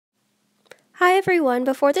Hi everyone,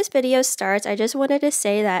 before this video starts, I just wanted to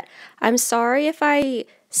say that I'm sorry if I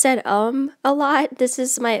said a lot. This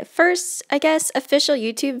is my first, I guess, official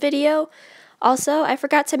YouTube video. Also, I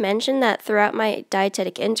forgot to mention that throughout my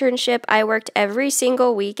dietetic internship, I worked every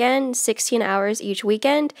single weekend, 16 hours each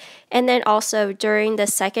weekend, and then also during the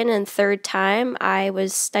second and third time I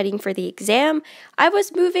was studying for the exam, I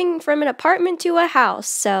was moving from an apartment to a house.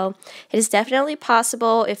 So it is definitely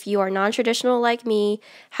possible if you are non-traditional like me,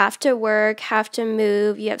 have to work, have to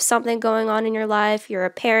move, you have something going on in your life, you're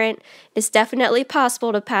a parent, it's definitely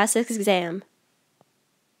possible to pass this exam.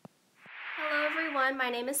 Hello everyone, my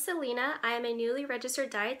name is Selena. I am a newly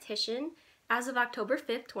registered dietitian as of October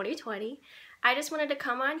 5th, 2020. I just wanted to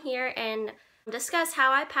come on here and discuss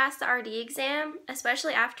how I passed the RD exam,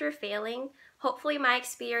 especially after failing. Hopefully my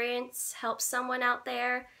experience helps someone out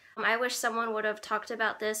there. I wish someone would have talked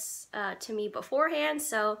about this to me beforehand,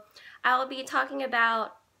 so I will be talking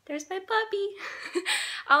about, there's my puppy.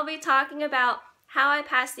 I'll be talking about how I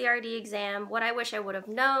passed the RD exam, what I wish I would have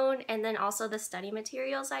known, and then also the study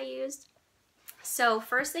materials I used. So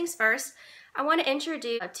first things first, I want to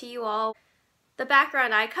introduce to you all the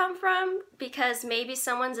background I come from, because maybe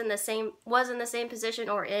someone's was in the same position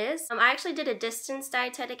or is. I actually did a distance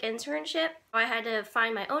dietetic internship. I had to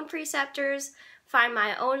find my own preceptors, find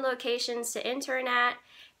my own locations to intern at,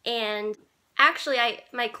 and actually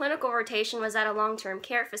my clinical rotation was at a long-term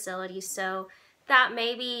care facility, so that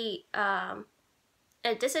may be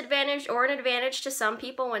a disadvantage or an advantage to some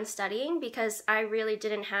people when studying, because I really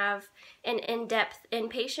didn't have an in-depth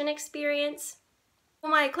inpatient experience.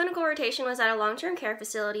 Well, my clinical rotation was at a long-term care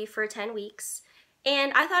facility for 10 weeks,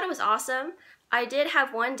 and I thought it was awesome. I did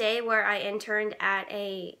have one day where I interned at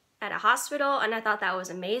a hospital, and I thought that was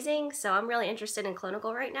amazing, so I'm really interested in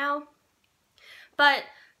clinical right now. But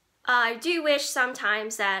I do wish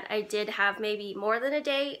sometimes that I did have maybe more than a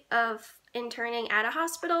day of interning at a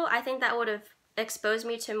hospital. I think that would have exposed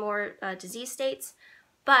me to more disease states,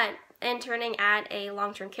 but interning at a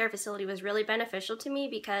long-term care facility was really beneficial to me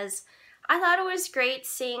because I thought it was great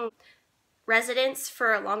seeing residents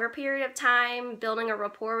for a longer period of time, building a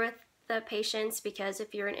rapport with the patients, because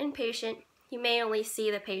if you're an inpatient, you may only see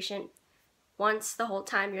the patient once the whole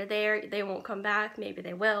time you're there. They won't come back, maybe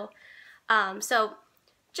they will. So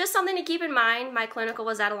just something to keep in mind. My clinical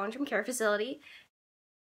was at a long-term care facility.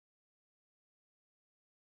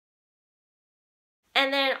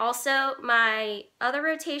 And then also my other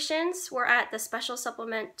rotations were at the Special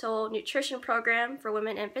Supplemental Nutrition Program for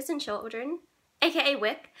Women, Infants, and Children, aka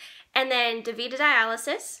WIC, and then DaVita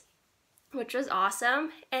Dialysis, which was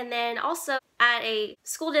awesome, and then also at a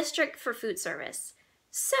school district for food service.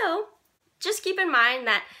 So just keep in mind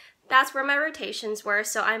that that's where my rotations were,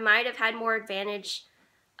 so I might have had more advantage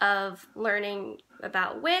of learning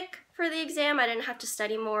about WIC for the exam. I didn't have to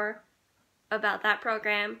study more about that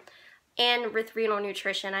program. And with renal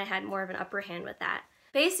nutrition, I had more of an upper hand with that.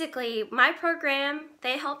 Basically, my program,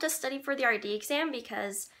 they helped us study for the RD exam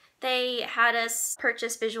because they had us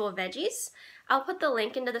purchase visual veggies. I'll put the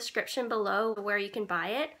link in the description below where you can buy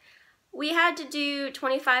it. We had to do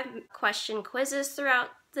 25 question quizzes throughout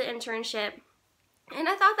the internship, and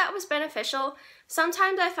I thought that was beneficial.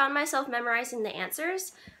 Sometimes I found myself memorizing the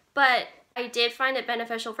answers, but I did find it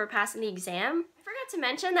beneficial for passing the exam. I forgot to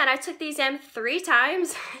mention that I took the exam 3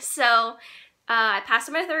 times, so I passed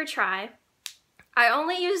on my 3rd try. I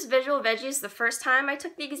only used visual veggies the first time I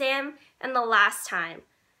took the exam and the last time.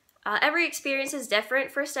 Every experience is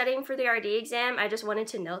different for studying for the RD exam. I just wanted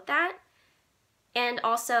to note that. And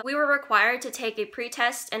also, we were required to take a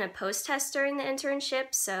pre-test and a post-test during the internship,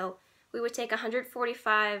 so we would take a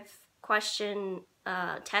 145 question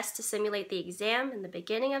test to simulate the exam in the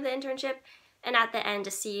beginning of the internship, and at the end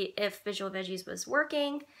to see if visual veggies was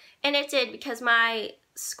working, and it did, because my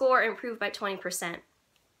score improved by 20%.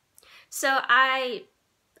 So I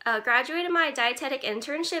graduated my dietetic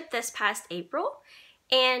internship this past April,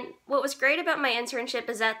 and what was great about my internship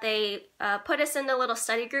is that they put us into little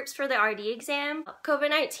study groups for the RD exam.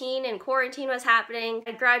 COVID-19 and quarantine was happening.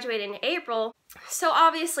 I graduated in April, so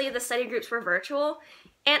obviously the study groups were virtual,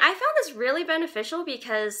 and I found this really beneficial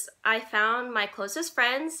because I found my closest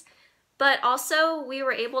friends, but also we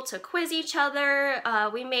were able to quiz each other.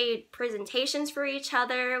 We made presentations for each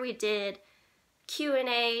other. We did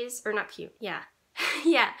Q&As, or not Q, yeah.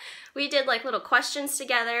 Yeah, we did like little questions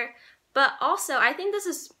together. But also, I think this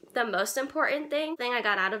is the most important thing I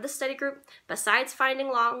got out of the study group, besides finding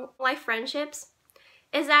long life friendships,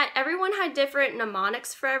 is that everyone had different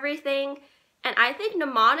mnemonics for everything, and I think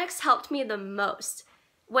mnemonics helped me the most.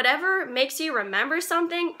 Whatever makes you remember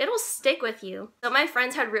something, it'll stick with you. So my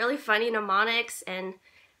friends had really funny mnemonics, and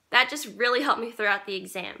that just really helped me throughout the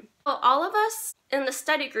exam. Well, all of us in the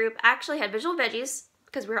study group actually had visual veggies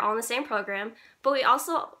because we were all in the same program, but we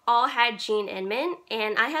also all had Gene Inman,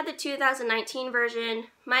 and I had the 2019 version.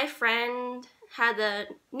 My friend had the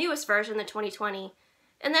newest version, the 2020,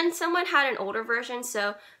 and then someone had an older version,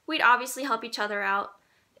 so we'd obviously help each other out.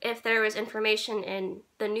 If there was information in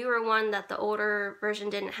the newer one that the older version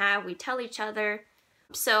didn't have, we'd tell each other.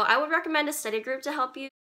 So I would recommend a study group to help you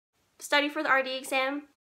study for the RD exam.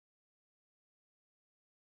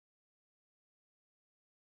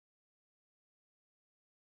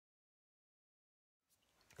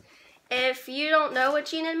 If you don't know what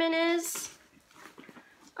Gene Inman is,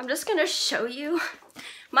 I'm just gonna show you.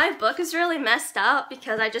 My book is really messed up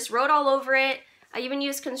because I just wrote all over it. I even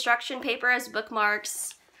used construction paper as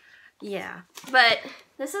bookmarks. Yeah, but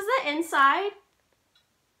this is the inside.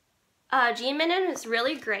 Gene Inman is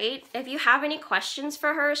really great. If you have any questions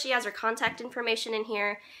for her, she has her contact information in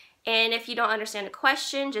here. And if you don't understand a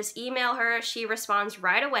question, just email her. She responds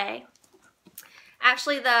right away.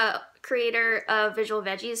 Actually, the creator of Visual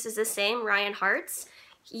Veggies is the same, Ryan Hartz.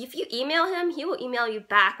 If you email him, he will email you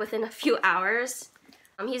back within a few hours.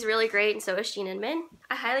 He's really great, and so is Gene Inman.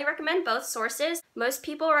 I highly recommend both sources. Most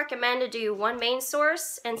people recommend to do one main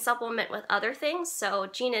source and supplement with other things, so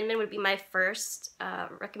Gene Inman would be my first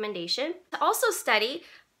recommendation. To also study,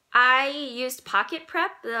 I used Pocket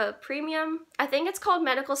Prep, the premium. I think it's called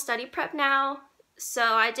Medical Study Prep now. So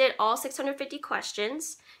I did all 650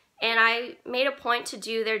 questions, and I made a point to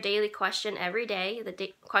do their daily question every day,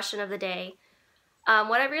 the question of the day.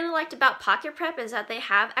 What I really liked about Pocket Prep is that they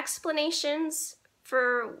have explanations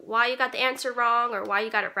for why you got the answer wrong or why you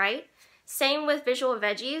got it right. Same with Visual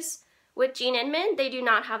Veggies. With Gene Inman, they do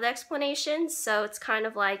not have the explanations, so it's kind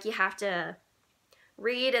of like you have to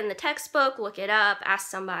read in the textbook, look it up, ask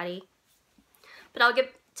somebody. But I'll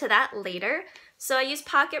get to that later. So I used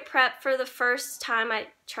Pocket Prep for the first time I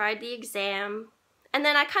tried the exam, and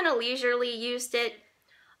then I kind of leisurely used it.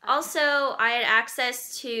 Also, I had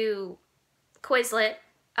access to Quizlet.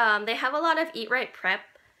 They have a lot of Eat Right Prep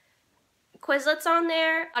Quizlets on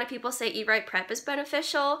there. A lot of people say Eat Right Prep is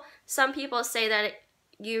beneficial. Some people say that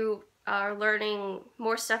you are learning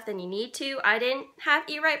more stuff than you need to. I didn't have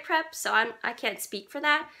Eat Right Prep, so I can't speak for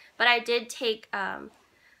that, but I did take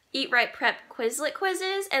Eat Right Prep Quizlet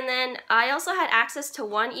quizzes, and then I also had access to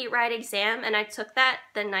one Eat Right exam, and I took that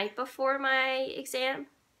the night before my exam.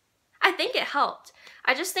 I think it helped.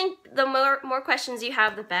 I just think the more questions you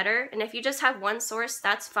have, the better, and if you just have one source,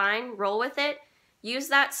 that's fine. Roll with it. Use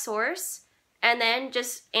that source, and then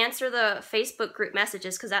just answer the Facebook group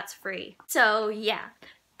messages because that's free. So yeah,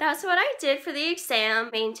 that's what I did for the exam.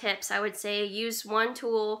 Main tips, I would say use one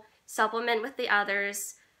tool, supplement with the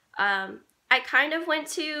others. I kind of went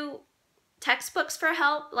to textbooks for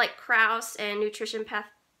help, like Krauss and Nutrition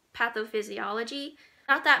Pathophysiology.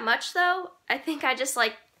 Not that much though. I think I just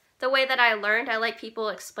like the way that I learned. I like people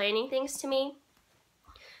explaining things to me,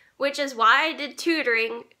 which is why I did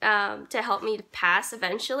tutoring to help me pass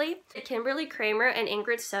eventually. Kimberly, Kramer, and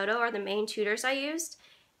Ingrid Soto are the main tutors I used.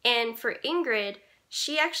 And for Ingrid,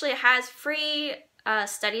 she actually has free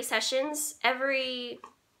study sessions every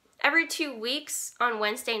 2 weeks on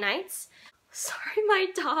Wednesday nights. Sorry, my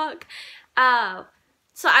dog.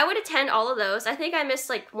 So I would attend all of those. I think I missed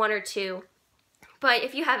like 1 or 2. But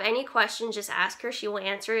if you have any questions, just ask her. She will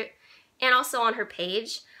answer it. And also on her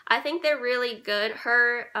page. I think they're really good.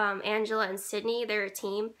 Her, Angela, and Sydney, they're a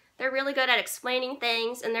team. They're really good at explaining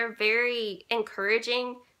things, and they're very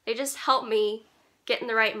encouraging. They just help me get in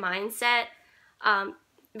the right mindset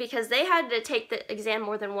because they had to take the exam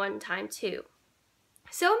more than one time too.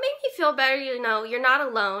 So it made me feel better, you know, you're not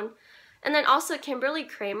alone. And then also Kimberly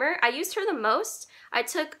Kramer, I used her the most. I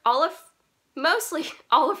took mostly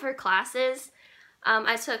all of her classes.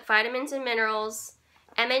 I took vitamins and minerals,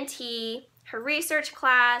 MNT, her research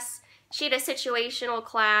class. She had a situational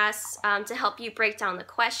class to help you break down the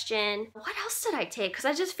question. What else did I take? Because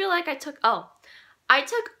I just feel like I took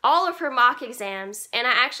all of her mock exams, and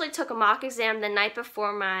I actually took a mock exam the night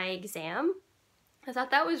before my exam. I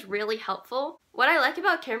thought that was really helpful. What I like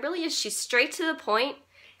about Kimberly is she's straight to the point.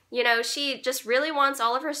 You know, she just really wants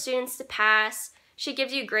all of her students to pass. She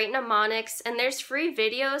gives you great mnemonics, and there's free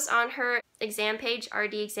videos on her exam page,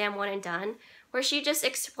 RD Exam One and Done, where she just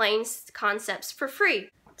explains concepts for free.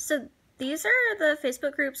 So these are the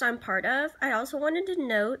Facebook groups I'm part of. I also wanted to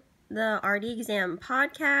note the RD Exam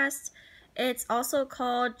podcast. It's also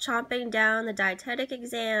called Chomping Down the Dietetic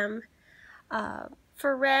Exam.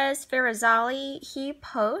 Faraz Farazali, he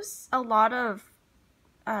posts a lot of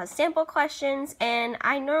sample questions, and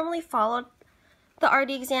I normally follow the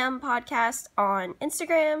RD Exam podcast on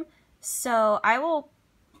Instagram, so I will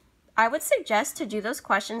I would suggest to do those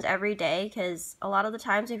questions every day because a lot of the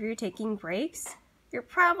times if you're taking breaks, you're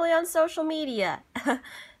probably on social media.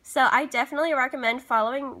 So I definitely recommend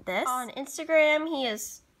following this. On Instagram, he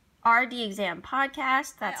is RD Exam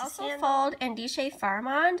Podcast. That's I also followed Andisha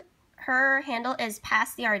Farmand. Her handle is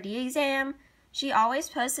Pass the RD Exam. She always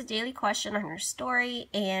posts a daily question on her story,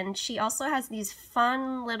 and she also has these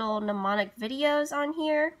fun little mnemonic videos on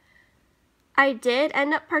here. I did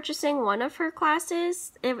end up purchasing one of her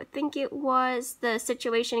classes. I think it was the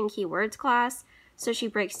Situation and Keywords class. So she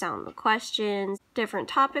breaks down the questions, different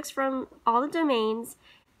topics from all the domains,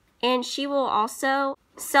 and she will also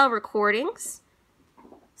sell recordings.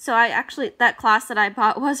 So that class that I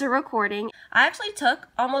bought was a recording. I actually took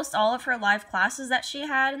almost all of her live classes that she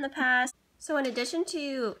had in the past. So in addition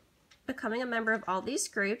to becoming a member of all these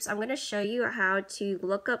groups, I'm going to show you how to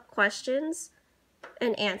look up questions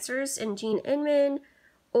and answers in Gene Inman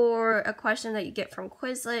or a question that you get from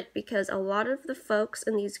Quizlet, because a lot of the folks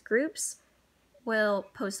in these groups will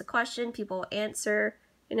post a question, people will answer,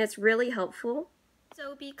 and it's really helpful.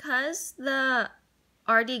 So because the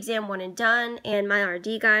RD Exam 1 and Done and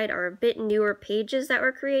MyRDGuide are a bit newer pages that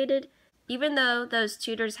were created, even though those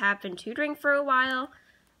tutors have been tutoring for a while,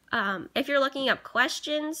 if you're looking up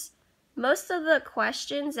questions, most of the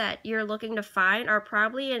questions that you're looking to find are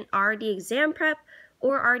probably in RD Exam Prep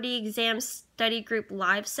or RD Exam Study Group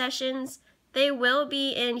live sessions. They will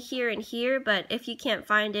be in here and here, but if you can't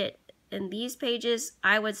find it in these pages,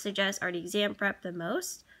 I would suggest RD Exam Prep the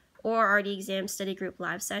most, or RD Exam Study Group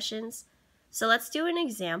live sessions. So let's do an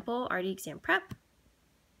example, RD Exam Prep.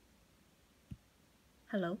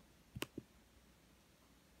 Hello.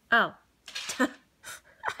 Oh,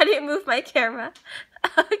 I didn't move my camera.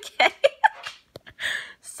 Okay.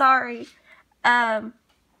 Sorry.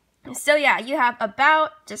 So yeah, you have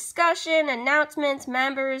about, discussion, announcements,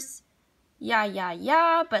 members,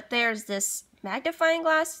 but there's this magnifying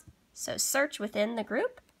glass, so search within the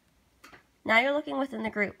group. Now you're looking within the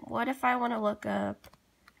group. What if I want to look up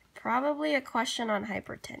probably a question on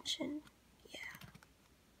hypertension? Yeah.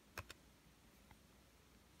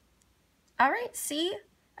 Alright, see?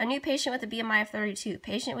 A new patient with a BMI of 32.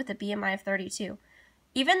 Patient with a BMI of 32.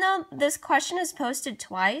 Even though this question is posted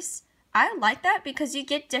twice, I like that because you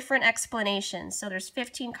get different explanations. So there's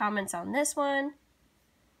 15 comments on this one.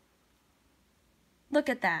 Look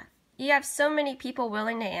at that. You have so many people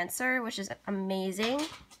willing to answer, which is amazing.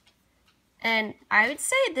 And I would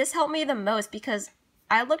say this helped me the most because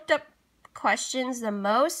I looked up questions the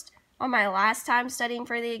most on my last time studying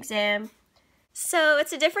for the exam. So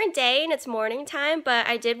it's a different day and it's morning time, but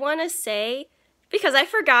I did want to say, because I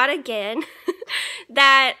forgot again,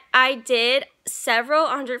 that I did several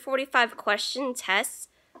 145 question tests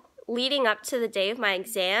leading up to the day of my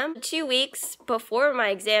exam. 2 weeks before my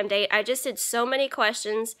exam date, I just did so many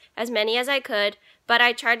questions, as many as I could, but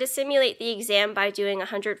I tried to simulate the exam by doing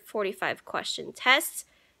 145 question tests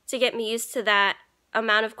to get me used to that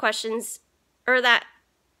amount of questions, or that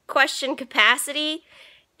question capacity.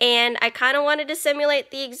 And I kind of wanted to simulate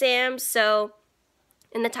the exam, so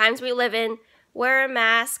in the times we live in, wear a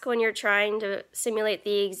mask when you're trying to simulate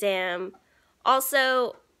the exam.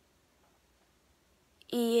 Also,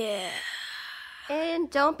 yeah. And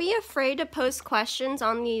don't be afraid to post questions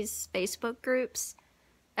on these Facebook groups.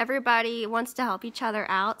 Everybody wants to help each other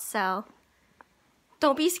out, so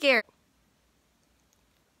don't be scared.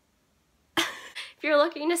 If you're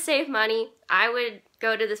looking to save money, I would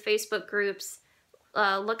go to the Facebook groups.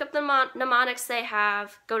 Look up the mnemonics they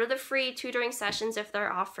have, go to the free tutoring sessions if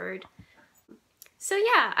they're offered. So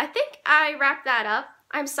yeah, I think I wrapped that up.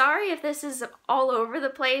 I'm sorry if this is all over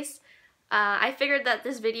the place. I figured that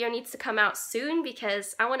this video needs to come out soon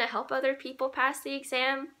because I want to help other people pass the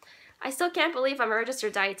exam. I still can't believe I'm a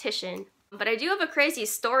registered dietitian, but I do have a crazy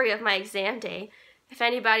story of my exam day if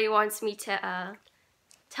anybody wants me to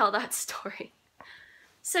tell that story.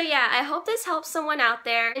 So yeah, I hope this helps someone out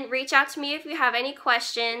there, and reach out to me if you have any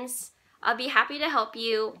questions. I'll be happy to help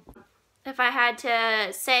you. If I had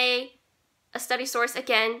to say a study source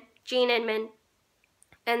again, Gene Inman,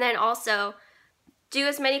 and then also do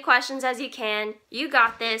as many questions as you can. You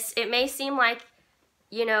got this. It may seem like,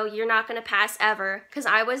 you know, you're not going to pass ever, because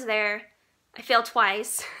I was there. I failed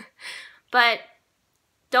twice. But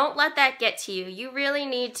don't let that get to you. You really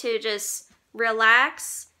need to just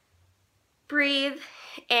relax, breathe,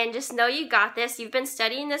 and just know you got this. You've been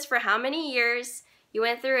studying this for how many years? You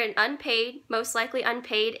went through an unpaid, most likely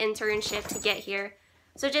unpaid internship to get here.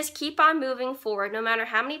 So just keep on moving forward, no matter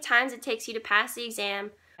how many times it takes you to pass the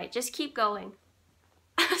exam. Right, just keep going.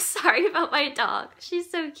 Sorry about my dog.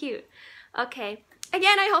 She's so cute. Okay.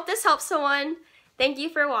 Again, I hope this helps someone. Thank you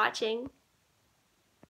for watching.